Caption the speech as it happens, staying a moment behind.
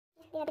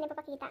Hindi natin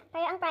ipapakita.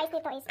 Pero ang price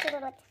nito is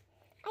sigurot.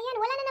 Ayan,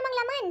 wala na namang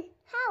laman.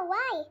 How?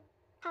 Why?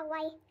 How?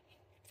 Why?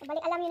 So,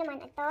 balik alam nyo naman.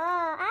 Ito.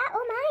 Ah,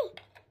 oh my!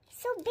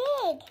 So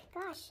big!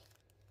 Gosh.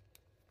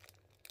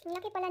 Ang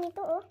laki pala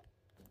nito, oh.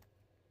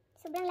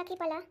 Sobrang laki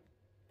pala.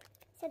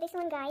 So, this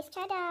one, guys.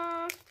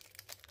 Tada!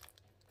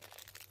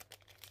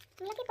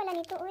 Ang laki pala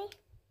nito, uy.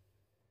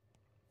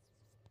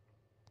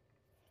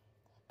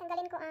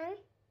 Tanggalin ko ang...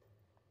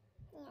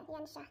 Ayan,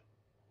 yan siya.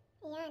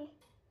 Ayan.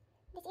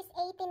 This is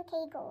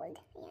 18K gold.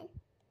 Ayan.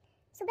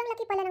 Sobrang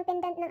laki pala ng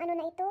pendant ng ano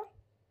na ito.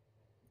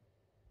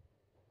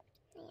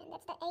 Ayan,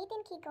 that's the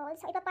 18K gold.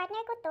 So,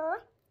 ipapartner ko to.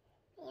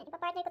 Ayan,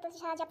 ipapartner ko to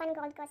sa Japan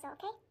gold ko. So,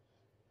 okay?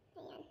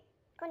 Ayan.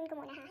 Kunin ko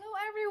muna, ha? Hello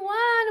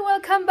everyone!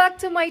 Welcome back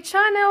to my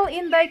channel,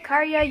 Inday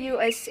Karya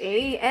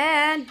USA.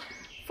 And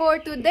for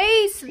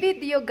today's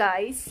video,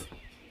 guys,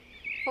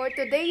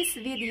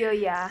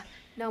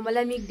 na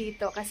malamig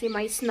dito kasi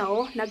may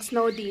snow.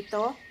 Nag-snow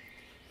dito.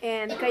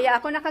 And kaya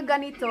ako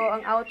nakaganito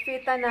ang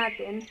outfitan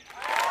natin.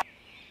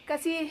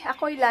 Kasi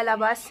ako'y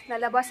lalabas.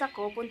 Lalabas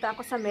ako. Punta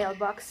ako sa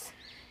mailbox.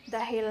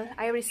 Dahil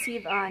I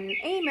received an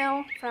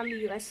email from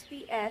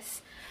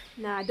USPS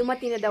na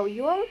dumating na daw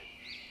yung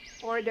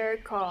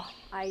order ko.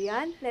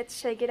 Ayan. Let's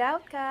check it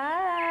out,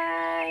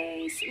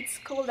 guys.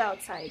 It's cold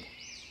outside.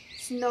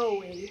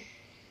 Snowy.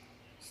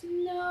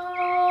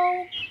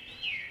 Snow.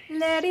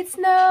 Let it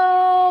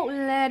snow,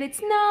 let it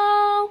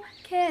snow,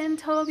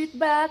 can't hold it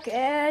back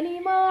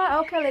anymore.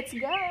 Okay, let's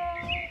go.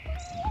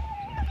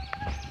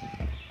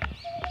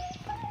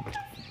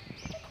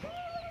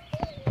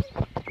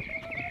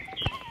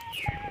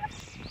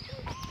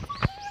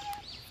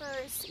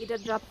 First,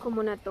 ida-drop ko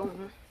muna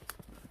tong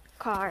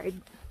card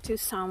to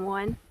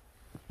someone.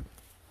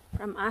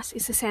 From us,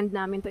 isa-send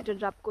namin to.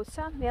 Ida-drop ko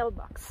sa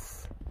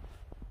mailbox.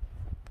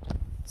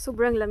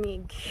 Sobrang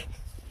lamig.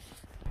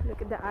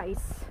 Look at the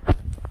ice.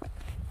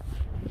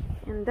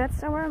 And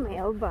that's our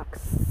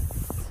mailbox.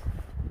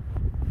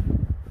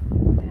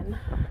 Then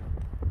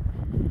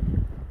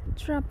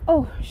drop.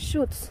 Oh,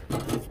 shoots.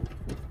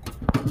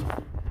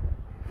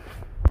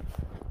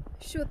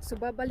 Shoot. So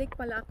babalik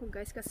pala ako,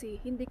 guys, kasi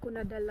hindi ko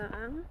nadala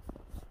ang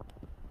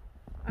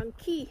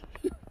key.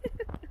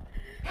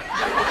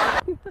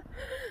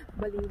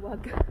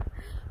 Baliwag.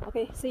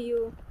 Okay, see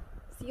you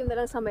na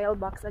lang sa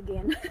mailbox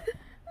again.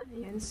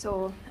 Ayan,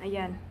 so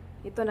ayan.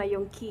 Ito na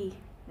yung key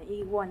na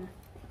iwan.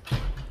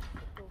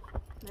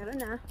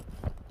 Meron na.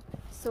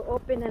 So,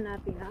 open na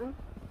natin ang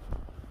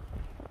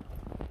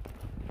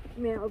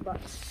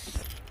mailbox.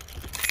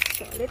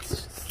 So,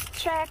 let's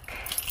check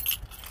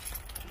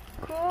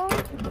kung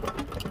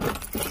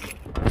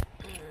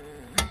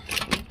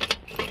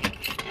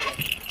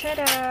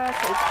tada!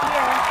 So, it's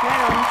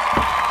here.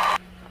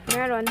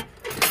 Meron.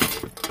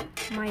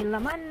 May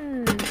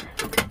laman.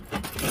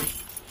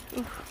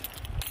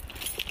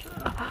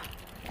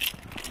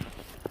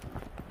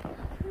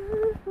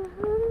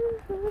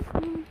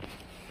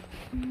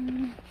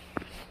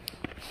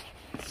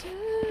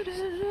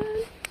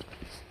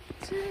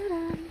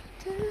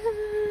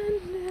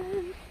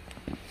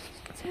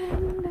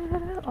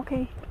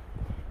 Okay,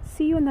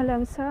 see you na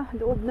lang sa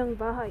loob ng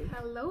bahay.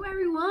 Hello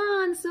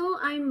everyone! So,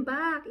 I'm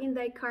back.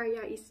 Inday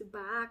Karya is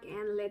back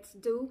and let's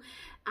do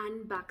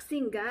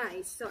unboxing,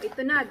 guys. So, ito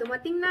na.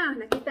 Dumating na.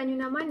 Nakita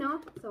nyo naman, no?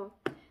 So,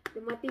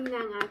 dumating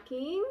na ang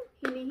aking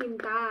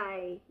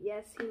hinihintay.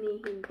 Yes,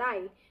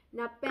 hinihintay.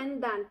 Na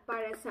pendant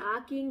para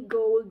sa aking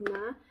gold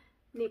na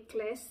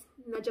necklace.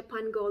 Na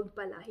Japan gold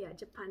pala. Yeah,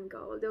 Japan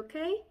gold.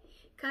 Okay?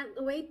 Can't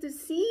wait to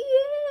see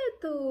it.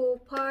 To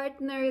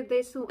partner it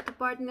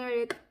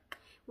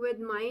with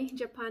my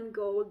Japan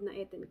gold na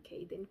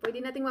 18K din.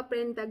 Pwede nating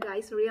maprenta,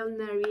 guys. Real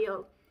na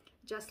real.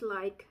 Just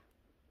like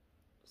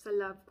sa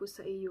love ko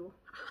sa iyo.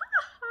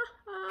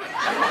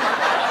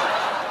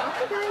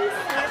 Okay, guys.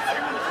 Let's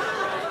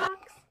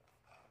unbox.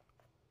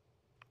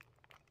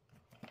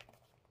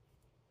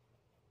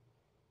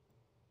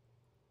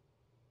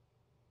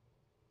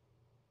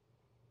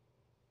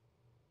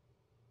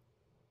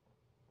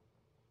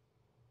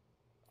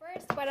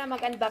 First, para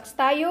mag-unbox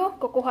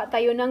tayo, kukuha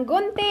tayo ng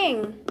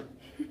gunting.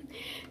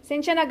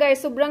 Sensya na,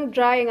 guys, sobrang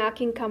dry ang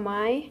aking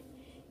kamay.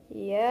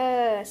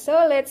 Yeah,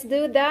 so let's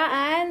do the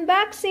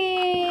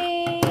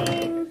unboxing.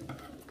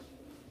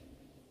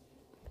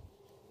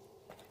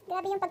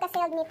 Grabe yung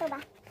pagka-sealed nito ba?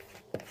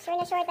 Sure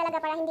na sure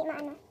talaga para hindi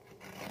maano.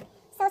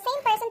 So,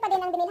 same person pa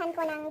din ang binilhan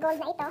ko ng gold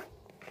na ito.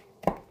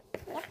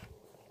 Yep.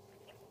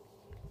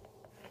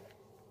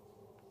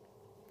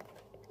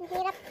 Ang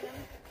hirap.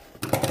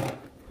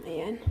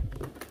 Ayan.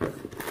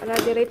 Para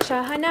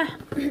diretsahan na.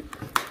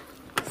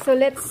 So,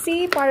 let's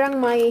see.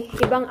 Parang may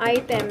ibang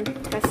item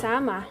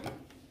kasama.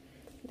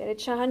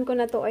 Diretsahan ko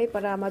na to ay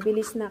para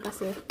mabilis na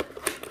kasi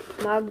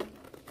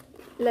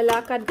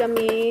maglalakad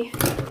kami.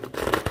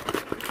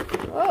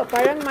 Oh,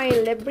 parang may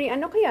library.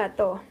 Ano kaya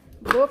to?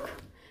 Book?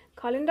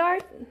 Calendar?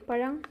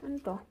 Parang ano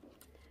to?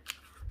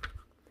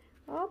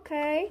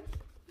 Okay.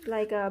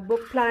 Like a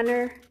book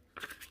planner.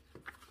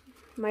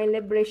 May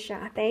library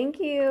siya. Thank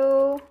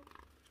you.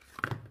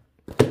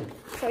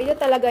 So, ito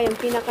talaga yung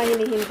pinaka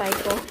hinihintay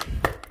ko.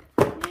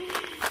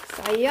 So,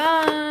 So,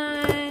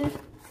 ayan.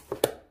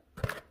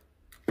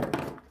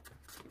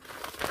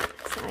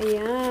 So,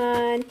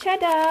 ayan.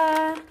 Tada!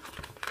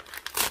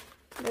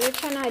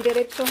 Diretso na.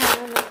 Diretso na.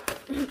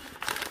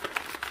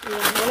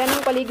 Ayan. Wala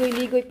nang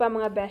paligoy-ligoy pa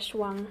mga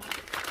beshwang.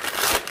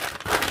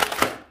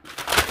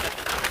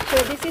 So,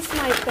 this is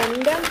my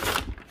pendant.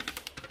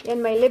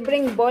 Yan, may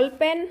libreng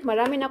ballpen.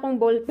 Marami na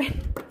akong ballpen.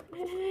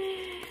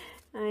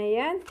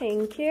 Ayan,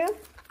 thank you.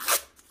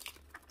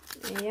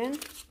 Ayan.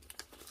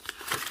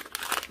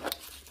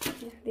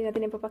 Hindi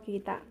natin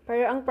ipapakita.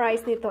 Pero ang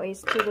price nito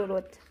is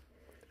tururut.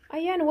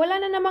 Ayan,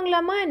 wala na namang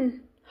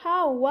laman.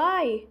 How?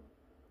 Why?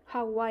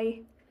 How?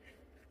 Why?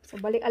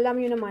 So, balik alam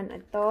nyo naman.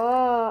 Ito.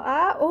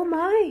 Ah, oh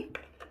my!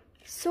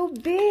 So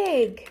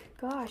big!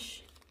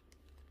 Gosh.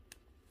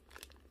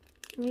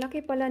 Ang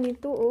laki pala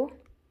nito, oh.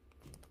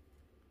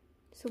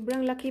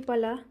 Sobrang laki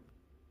pala.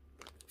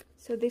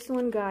 So, this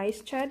one,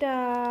 guys.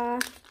 Tada!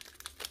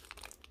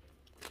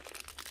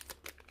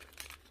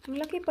 Ang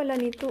laki pala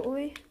nito,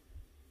 oy.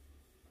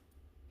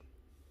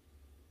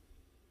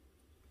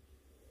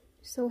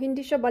 So,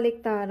 hindi siya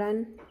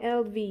baliktaran.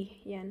 LV.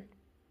 Yan.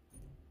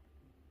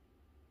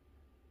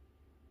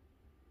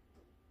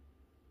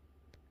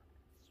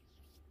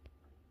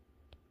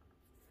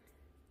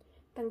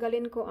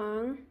 Tanggalin ko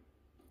ang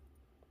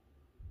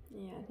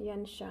ayan,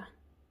 yan siya.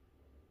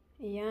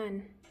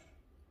 Ayan.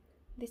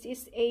 This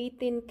is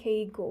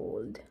 18K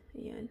gold.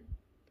 Ayan.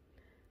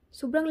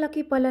 Sobrang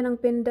laki pala ng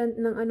pendant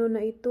ng ano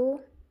na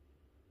ito.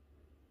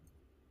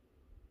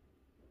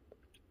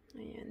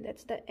 Ayan.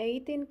 That's the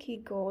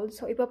 18K gold.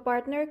 So,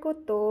 ipapartner ko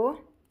to.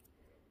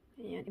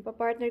 Ayan.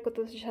 Ipapartner ko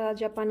to sa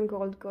Japan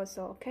gold ko.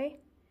 So, okay?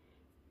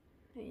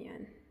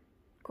 Ayan.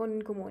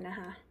 Kunin ko muna,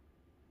 ha?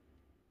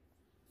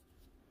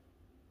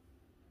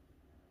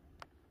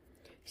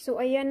 So,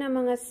 ayan na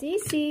mga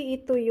sisi.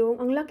 Ito yung,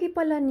 ang laki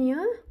pala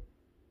niya.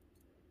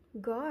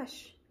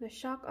 Gosh,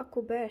 na-shock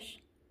ako,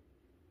 besh.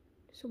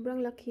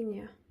 Sobrang laki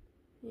niya.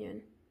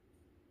 Ayan.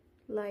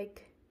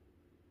 Like,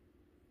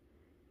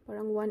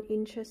 parang 1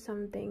 inch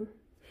something.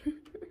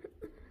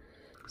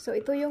 So,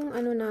 ito yung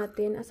ano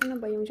natin. Asan na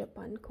ba yung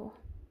Japan ko?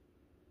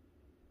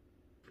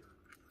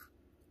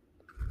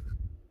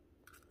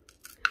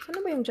 Asan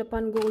na ba yung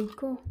Japan gold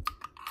ko?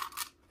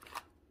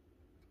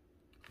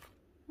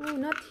 Oh,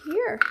 not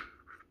here.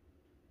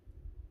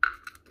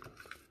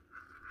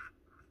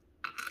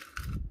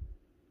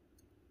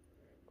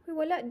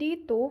 Wala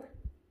dito.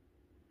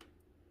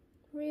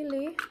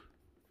 Really?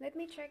 Let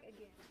me check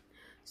again.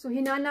 So,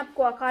 hinanap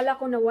ko. Akala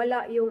ko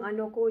nawala yung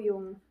ano ko,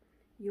 yung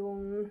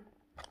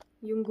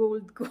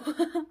gold ko.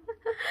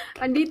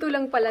 Andito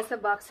lang pala sa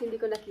box. Hindi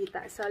ko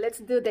nakita. So, let's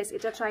do this.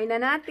 Ita-try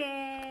na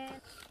natin.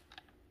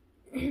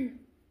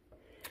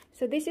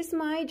 So, this is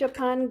my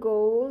Japan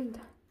gold.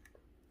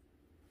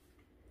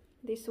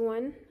 This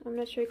one. I'm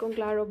not sure kung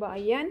klaro ba.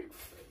 Ayan.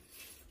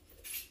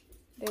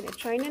 Then,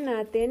 i-try na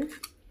natin.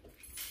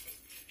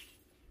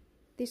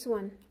 This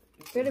one,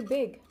 very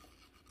big.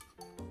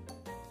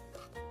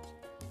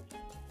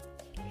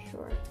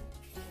 Sure.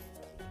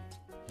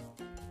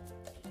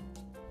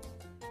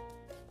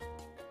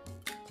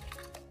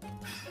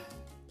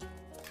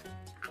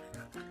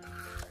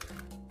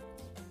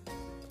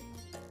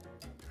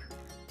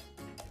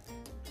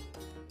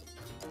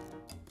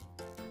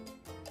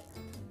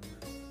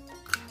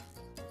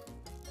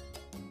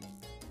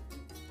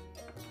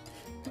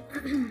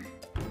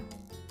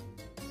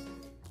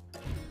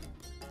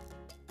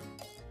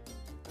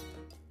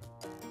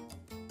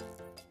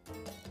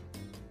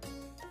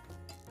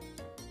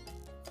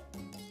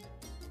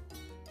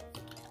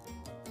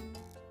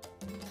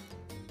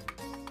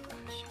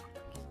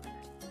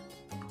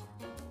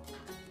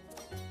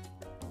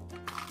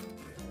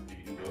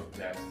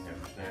 That and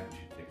snap, you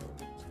should take a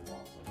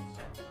walk on the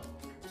sun.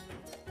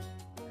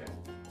 Okay.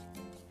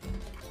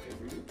 Okay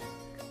for you?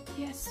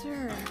 Yes,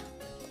 sir.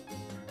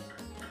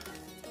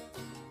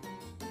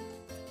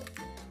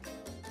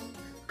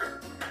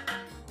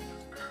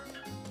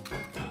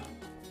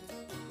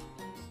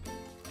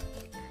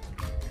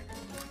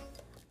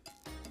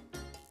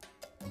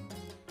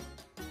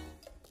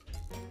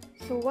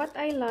 So what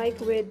I like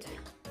with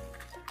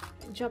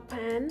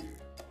Japan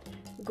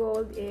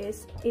gold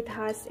is it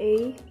has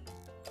a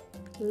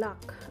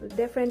lock.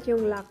 Different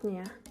yung lock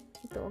niya.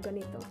 Ito,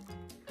 ganito.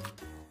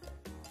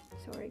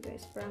 Sorry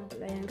guys, parang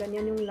ayan,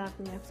 ganyan yung lock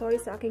niya.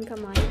 Sorry sa aking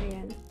kamay,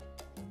 ayan.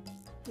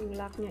 Yung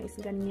lock niya is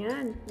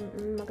ganyan.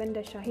 Maganda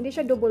siya. Hindi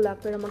siya double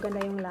lock, pero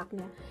maganda yung lock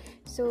niya.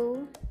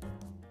 So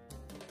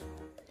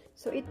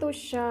ito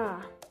siya.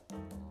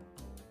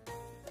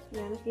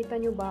 Ayan, nakita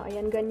nyo ba?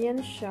 Ayan,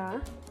 ganyan siya.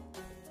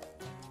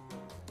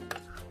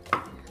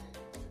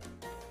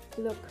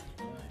 Look.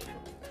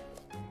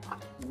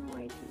 No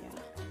idea.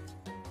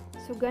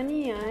 So,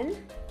 ganyan.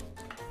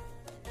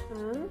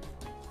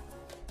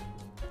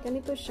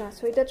 Ganito siya.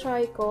 So, ito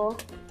try ko.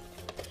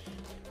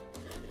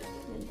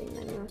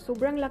 Tingnan nyo.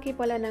 Sobrang laki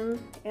pala ng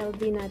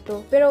LV na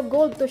to. Pero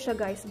gold to siya,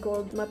 guys.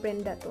 Gold.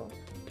 Maprenda to.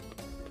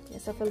 Yeah,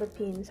 sa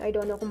Philippines. I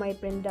don't know kung may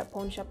prenda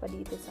pawn shop pa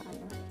dito sa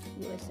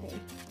USA.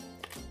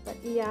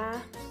 But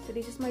yeah. So,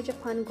 this is my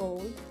Japan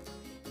gold.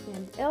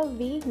 And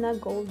LV na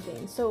gold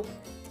din. So,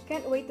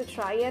 can't wait to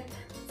try it.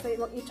 So,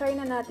 i-try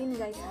na natin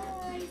guys.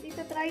 Guys,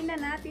 ita-try na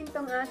natin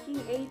tong aking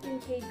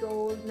 18K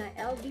gold na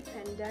LV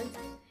pendant.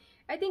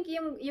 I think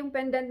yung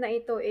pendant na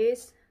ito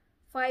is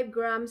 5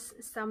 grams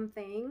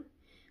something.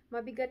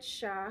 Mabigat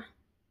siya.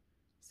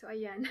 So,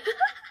 ayan.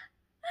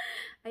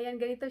 Ayan,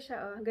 ganito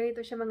siya. Oh.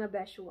 Ganito siya mga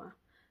beshwa.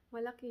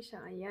 Malaki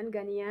siya. Ayan,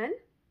 ganyan.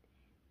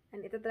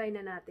 And ita-try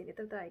na natin.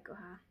 Ita-try ko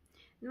ha.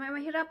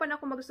 Mahirapan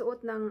ako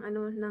magsuot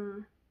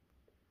ng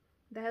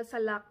dahil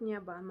sa lock niya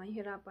ba,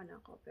 mahirapan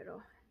ako.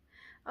 Pero,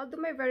 I'll do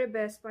my very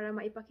best para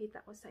maipakita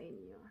ko sa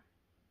inyo.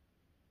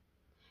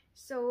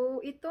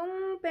 So,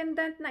 itong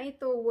pendant na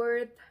ito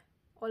worth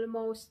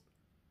almost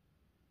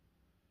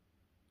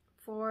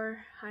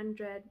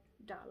 $400.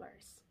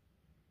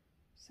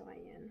 So,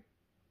 ayan.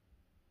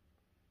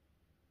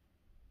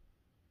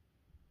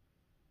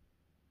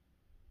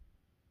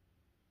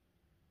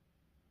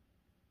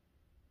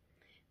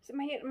 So,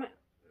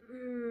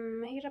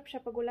 mahirap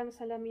siya pag walang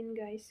salamin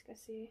guys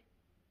kasi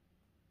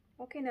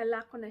okay na,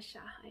 lock ko na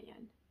siya.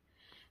 Ayan.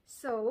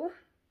 So,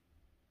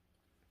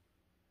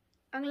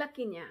 ang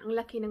laki niya. Ang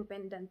laki ng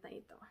pendant na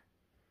ito.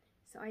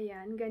 So,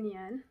 ayan.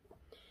 Ganyan.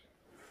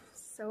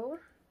 So,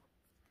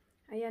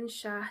 ayan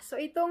siya. So,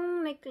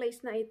 itong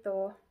necklace na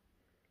ito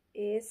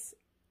is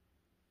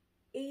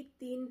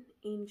 18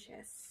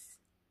 inches.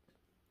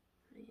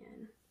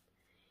 Ayan.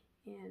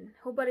 Ayan.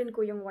 Hubarin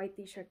ko yung white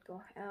t-shirt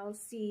ko. I'll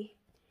see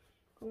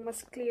kung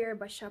mas clear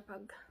ba siya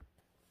pag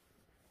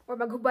or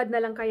maghubad na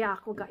lang kaya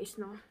ako guys,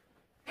 no?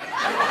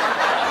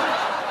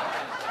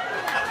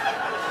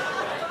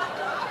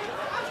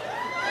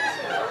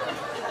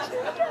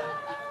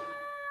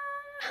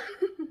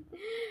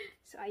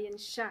 So, ayan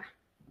siya.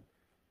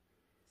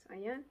 So,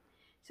 ayan.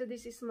 So,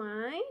 this is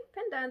my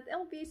pendant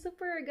LV.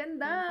 Super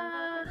ganda!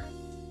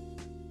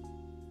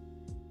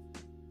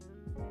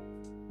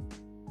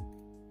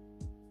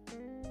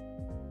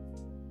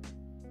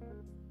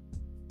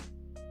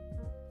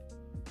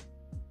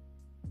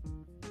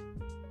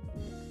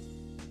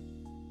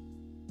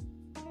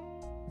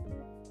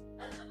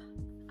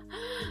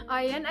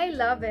 Ayan, I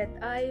love it.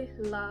 I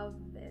love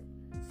it.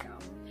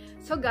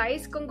 So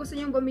guys, kung gusto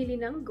niyo bumili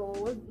ng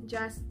gold,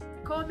 just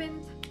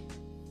comment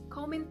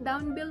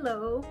down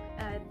below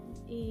at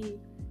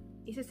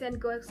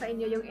i-send ko sa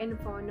inyo yung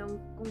info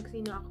kung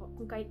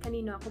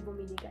kanino ako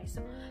bumili guys.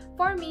 So,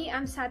 for me,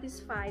 I'm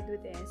satisfied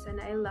with this and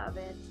I love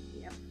it.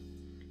 Yep.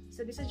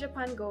 So this is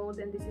Japan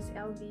Gold and this is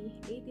LV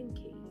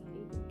 18K.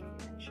 18K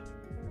actually.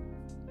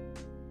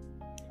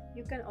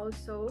 You can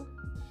also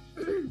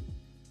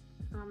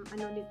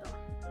ano nito?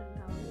 Ang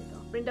tawag nito?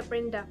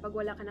 Prenda-prenda pag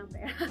wala ka ng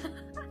pera.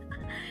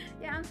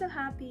 Yeah, I'm so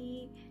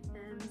happy.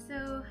 I'm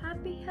so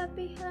happy.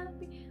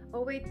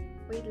 Oh, wait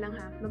lang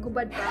ha.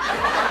 Maghubad pa.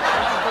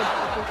 Maghubad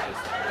pa ako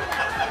guys.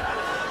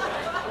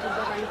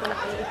 Maghubad ko na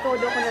kayo.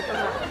 I-todo ko na ito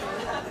ha.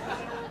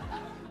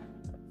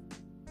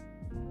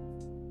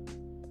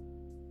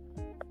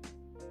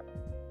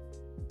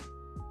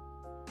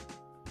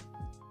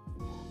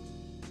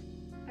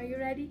 Are you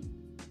ready?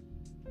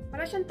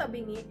 Para siyang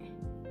tabingi.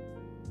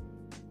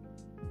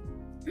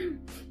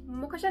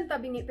 Mukha siyang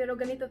tabingi pero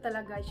ganito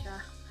talaga siya.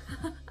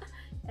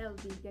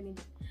 LV,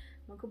 ganito.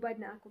 Maghubad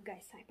na ako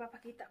guys.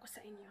 Ipapakita ko sa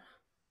inyo.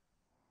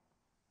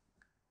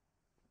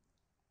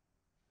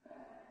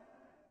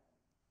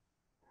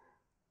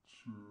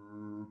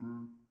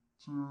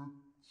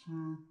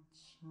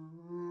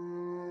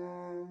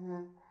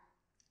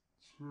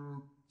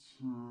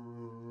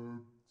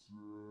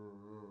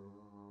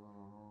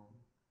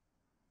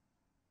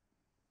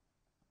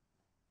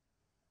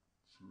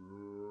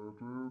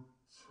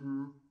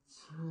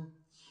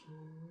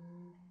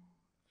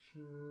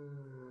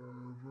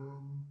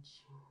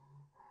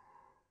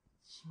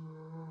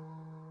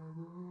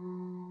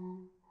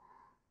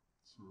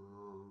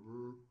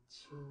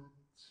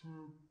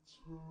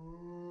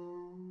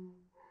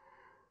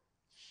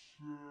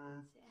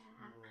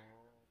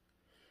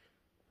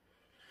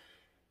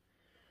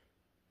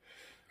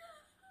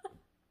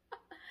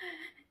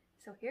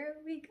 So here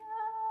we go.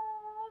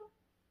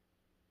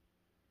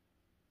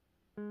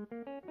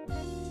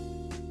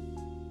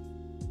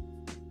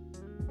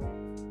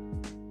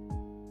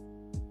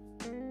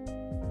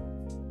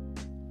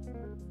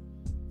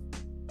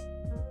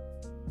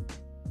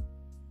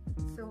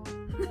 So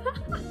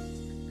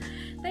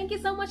thank you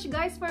so much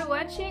guys for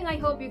watching. I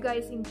hope you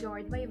guys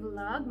enjoyed my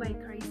vlog, my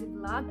crazy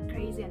vlog,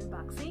 crazy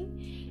unboxing.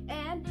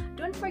 And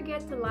don't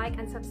forget to like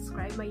and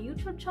subscribe my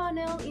YouTube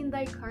channel,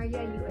 Inday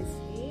Karya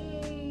USA.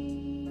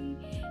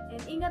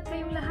 And ingat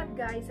kayong lahat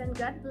guys and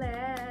God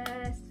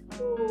bless.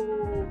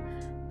 Woo!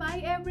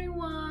 Bye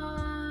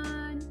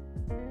everyone!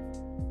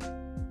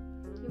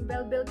 Yung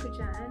bell ko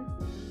dyan.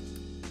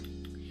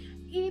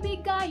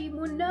 Ibigay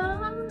mo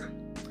na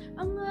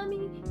ang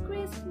aming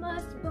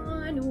Christmas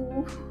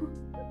banu.